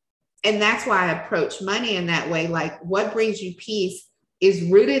 Yeah. And that's why I approach money in that way. Like, what brings you peace is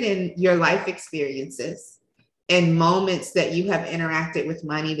rooted in your life experiences and moments that you have interacted with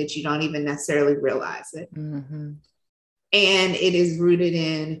money that you don't even necessarily realize it. And it is rooted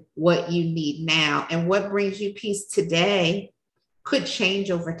in what you need now. And what brings you peace today could change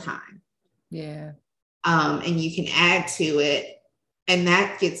over time. Yeah. And you can add to it. And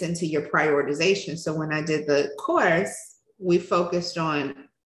that gets into your prioritization. So when I did the course, we focused on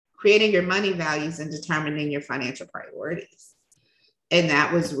creating your money values and determining your financial priorities. And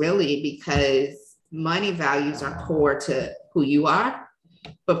that was really because money values are core to who you are,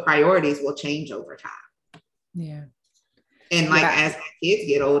 but priorities will change over time. Yeah. And like, as my kids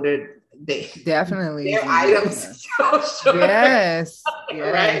get older, they definitely their items. Yes.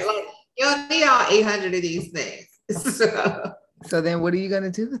 Right. Like, you don't need all 800 of these things. So then what are you going to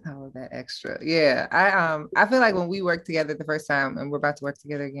do with all of that extra? Yeah. I feel like when we worked together the first time, and we're about to work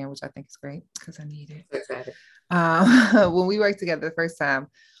together again, which I think is great because I need it. Exactly. When we worked together the first time,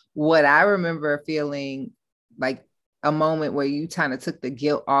 what I remember feeling like a moment where you kind of took the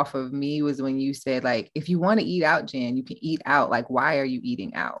guilt off of me was when you said, like, if you want to eat out, Jen, you can eat out. Like, why are you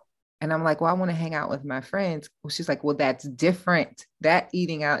eating out? And I'm like, well, I want to hang out with my friends. Well, she's like, well, that's different. That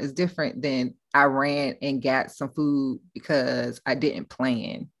eating out is different than I ran and got some food because I didn't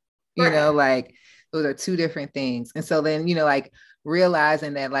plan, like those are two different things. And so then, like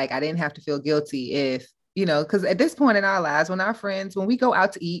realizing that, like, I didn't have to feel guilty if because at this point in our lives, when we go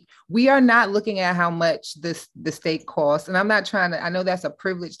out to eat, we are not looking at how much the steak costs. And I'm not trying to, I know that's a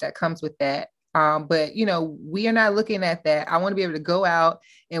privilege that comes with that. But we are not looking at that. I want to be able to go out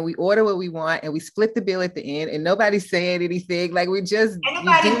and we order what we want and we split the bill at the end and nobody's saying anything. Like you do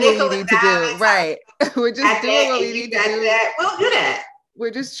what you need to do. Right. We're just doing what we need to do. We'll do that.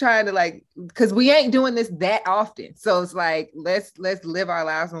 We're just trying to because we ain't doing this that often. So it's like, let's live our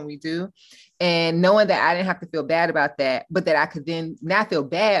lives when we do. And knowing that I didn't have to feel bad about that, but that I could then not feel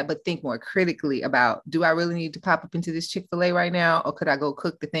bad, but think more critically about, do I really need to pop up into this Chick-fil-A right now? Or could I go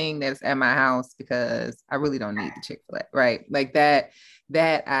cook the thing that's at my house because I really don't need the Chick-fil-A, right? Like that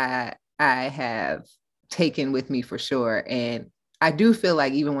I have taken with me for sure. And I do feel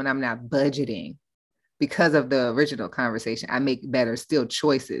like even when I'm not budgeting, because of the original conversation, I make better still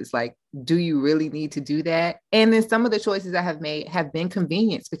choices. Like, do you really need to do that? And then some of the choices I have made have been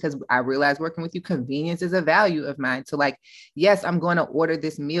convenience, because I realize working with you, convenience is a value of mine. So like, yes, I'm going to order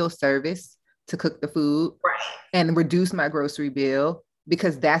this meal service to cook the food and reduce my grocery bill,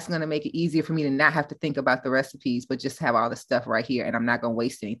 because that's going to make it easier for me to not have to think about the recipes, but just have all the stuff right here. And I'm not going to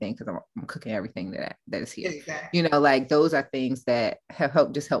waste anything because I'm cooking everything that is here. Exactly. Like those are things that have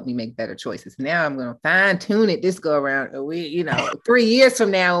helped me make better choices. Now I'm going to fine tune it this go around. 3 years from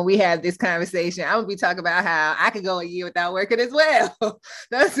now, when we have this conversation, I'm going to be talking about how I could go a year without working as well.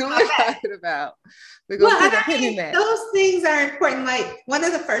 That's what we're talking about. We're going to put a pin in that. Those things are important. Like one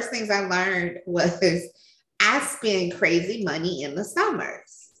of the first things I learned was I spend crazy money in the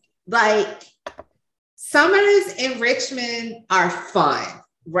summers. Like summers in Richmond are fun,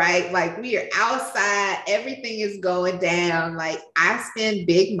 right? Like we are outside, everything is going down. Like I spend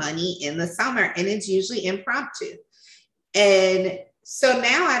big money in the summer and it's usually impromptu. And so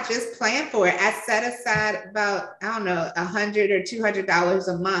now I just plan for it. I set aside about, I don't know, $100 or $200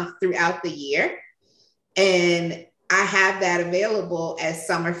 a month throughout the year. And I have that available as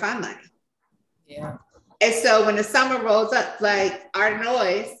summer fun money. Yeah. And so when the summer rolls up, like our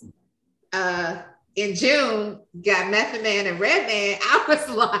noise in June got Method Man and Redman, I was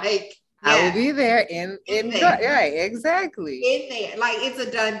like, yeah, I will be there in there. Right, exactly. In there. Like it's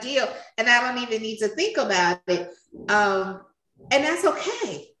a done deal. And I don't even need to think about it. And that's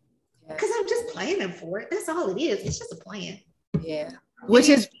okay. Because I'm just planning for it. That's all it is. It's just a plan. Yeah. Which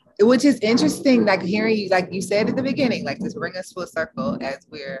is interesting, like hearing you, like you said at the beginning, like just bring us full circle as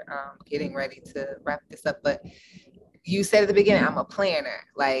we're getting ready to wrap this up. But you said at the beginning, I'm a planner.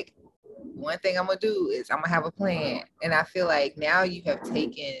 Like one thing I'm gonna do is I'm gonna have a plan. And I feel like now you have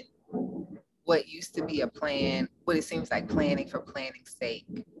taken what used to be a plan, what it seems like planning for planning's sake,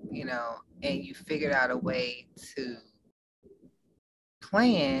 and you figured out a way to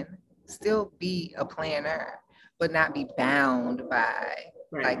plan, still be a planner, but not be bound by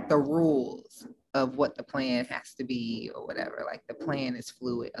like the rules of what the plan has to be or whatever. Like the plan is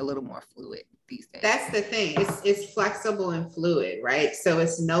fluid, a little more fluid these days. That's the thing. It's flexible and fluid, right? So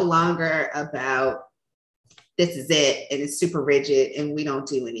it's no longer about this is it and it's super rigid and we don't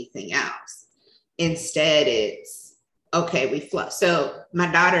do anything else. Instead, it's okay, we flow. So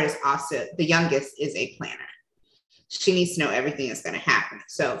my daughter is also, the youngest, is a planner. She needs to know everything that's going to happen.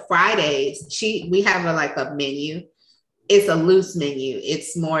 So Fridays, we have a menu. It's a loose menu.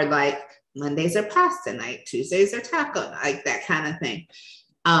 It's more like Mondays are pasta night, Tuesdays are taco night, like that kind of thing.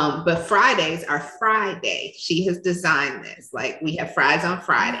 But Fridays are Friday. She has designed this. Like we have fries on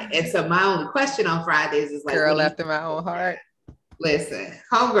Friday. And so my only question on Fridays is like, girl after my own heart. Listen,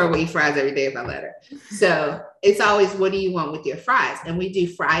 homegirl will eat fries every day if I let her. So it's always, what do you want with your fries? And we do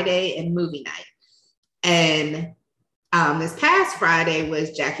Friday and movie night. And this past Friday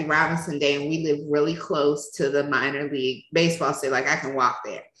was Jackie Robinson Day, and we live really close to the minor league baseball, so like I can walk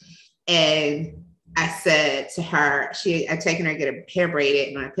there. And I said to her, I'd taken her to get her hair braided,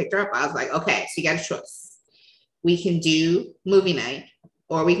 and when I picked her up, I was like, okay, so you got a choice. We can do movie night,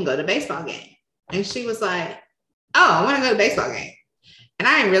 or we can go to a baseball game. And she was like, oh, I want to go to a baseball game. And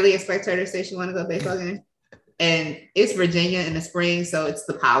I didn't really expect her to say she wanted to go to a baseball game. And it's Virginia in the spring, so it's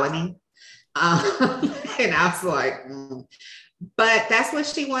the pollen. And I was like, but that's what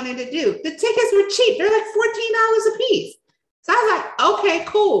she wanted to do. The tickets were cheap. They're like $14 a piece. So I was like, okay,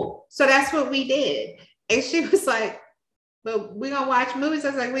 cool. So that's what we did. And she was like, but we're going to watch movies. I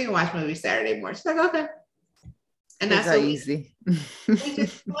was like, we can watch movies Saturday morning. She's like, okay. And that's so easy. We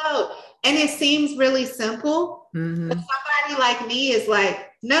just flowed. And it seems really simple. Mm-hmm. But somebody like me is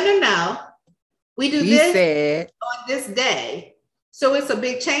like, no. We do this on this day. So it's a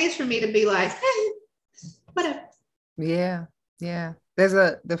big change for me to be like, hey, whatever. Yeah. There's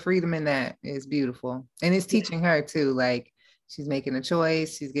the freedom in that is beautiful. And it's teaching her too. Like she's making a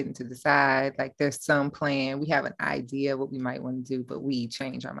choice. She's getting to decide. Like there's some plan. We have an idea what we might want to do, but we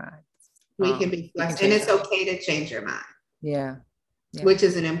change our minds. We can be flexible, and it's okay to change your mind. Yeah. Which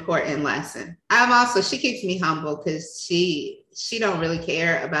is an important lesson. She keeps me humble because she don't really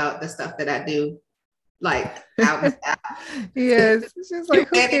care about the stuff that I do, like out and out. Yes, she's like,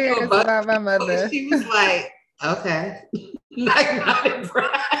 who cares about my mother? She was like, okay, like not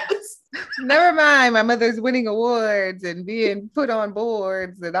impressed. Never mind, my mother's winning awards and being put on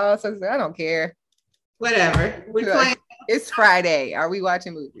boards and all sorts of, I don't care. Whatever. We're playing. It's Friday. Are we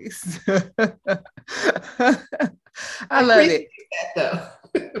watching movies? I love it. That,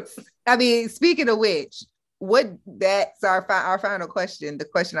 though. I mean, speaking of which, that's our final question. The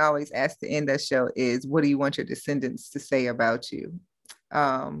question I always ask to end the show is, what do you want your descendants to say about you?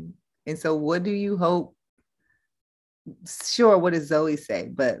 And so what do you hope? Sure, what does Zoe say?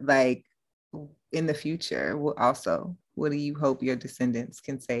 But like in the future, also, what do you hope your descendants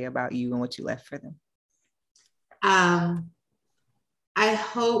can say about you and what you left for them? I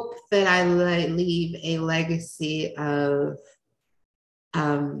hope that I leave a legacy of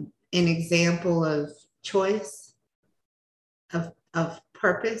an example of choice, of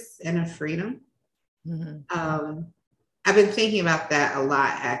purpose, and of freedom. Mm-hmm. I've been thinking about that a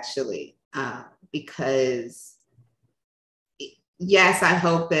lot, actually, because yes, I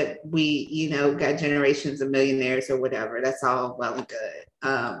hope that we, got generations of millionaires or whatever. That's all well and good.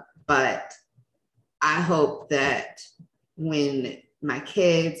 But I hope that when my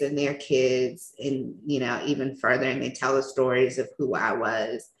kids and their kids and, even further, and they tell the stories of who I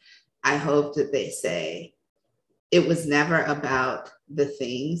was, I hope that they say, it was never about the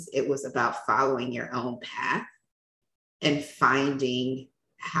things, it was about following your own path and finding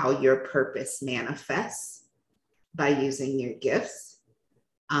how your purpose manifests by using your gifts,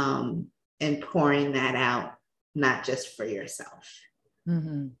 and pouring that out, not just for yourself.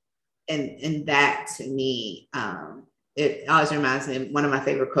 Mm-hmm. And that to me, it always reminds me of one of my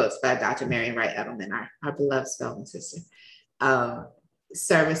favorite quotes by Dr. Marian Wright Edelman, our beloved Spelman sister.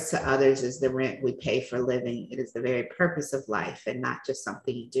 Service to others is the rent we pay for living. It is the very purpose of life and not just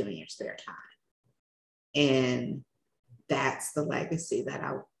something you do in your spare time. And that's the legacy that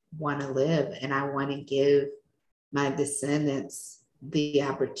I want to live. And I want to give my descendants the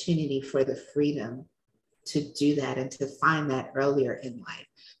opportunity for the freedom to do that and to find that earlier in life,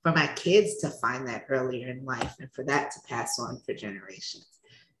 for my kids to find that earlier in life, and for that to pass on for generations.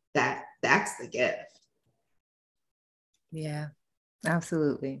 That's the gift. Yeah,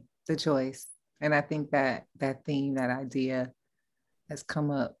 absolutely. The choice. And I think that theme, that idea has come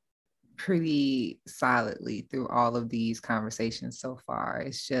up pretty solidly through all of these conversations so far.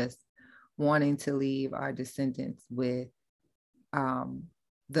 It's just wanting to leave our descendants with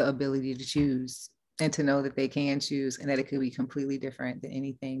the ability to choose, and to know that they can choose, and that it could be completely different than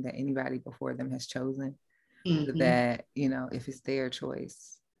anything that anybody before them has chosen. Mm-hmm. That, if it's their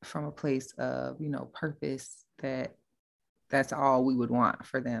choice from a place of, purpose, that's all we would want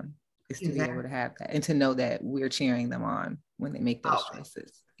for them, is to be able to have that, and to know that we're cheering them on when they make those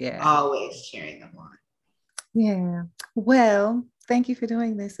choices. Yeah. Always cheering them on. Yeah. Well, thank you for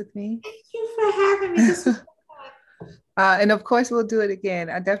doing this with me. Thank you for having me. This was and of course, we'll do it again.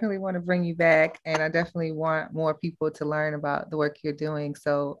 I definitely want to bring you back, and I definitely want more people to learn about the work you're doing.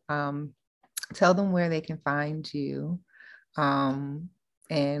 So tell them where they can find you, and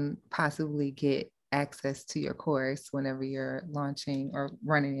possibly get access to your course whenever you're launching or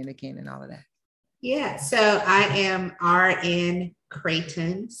running it again and all of that. Yeah, so I am RN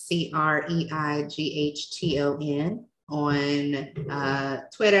Creighton, CREIGHTON, on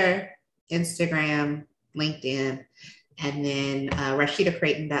Twitter, Instagram, LinkedIn. And then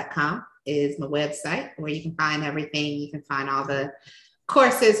RasheedaCreighton.com is my website where you can find everything. You can find all the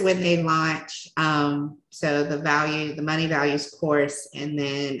courses when they launch. So the Money Values course, and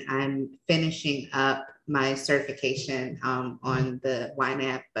then I'm finishing up my certification on the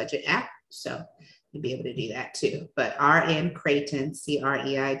YNAB budget app. So you'll be able to do that too. But RN Creighton,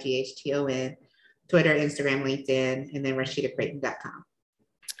 CREIGHTON, Twitter, Instagram, LinkedIn, and then RasheedaCreighton.com.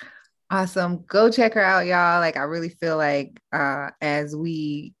 Awesome. Go check her out, y'all. Like, I really feel like as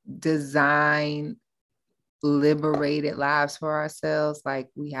we design liberated lives for ourselves, like,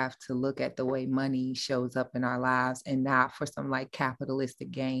 we have to look at the way money shows up in our lives, and not for some like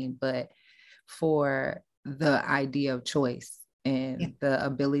capitalistic gain, but for the idea of choice and the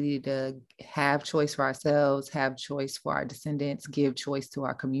ability to have choice for ourselves, have choice for our descendants, give choice to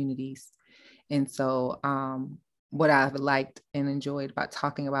our communities. And so what I've liked and enjoyed about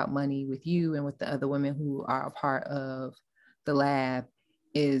talking about money with you and with the other women who are a part of the lab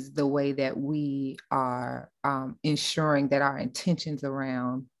is the way that we are ensuring that our intentions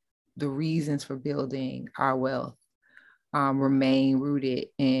around the reasons for building our wealth remain rooted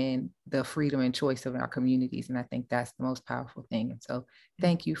in the freedom and choice of our communities. And I think that's the most powerful thing. And so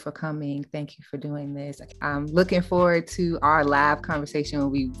thank you for coming. Thank you for doing this. I'm looking forward to our live conversation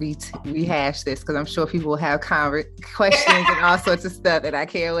when we rehash this, because I'm sure people will have questions and all sorts of stuff, and I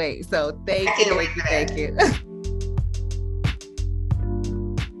can't wait. So thank you.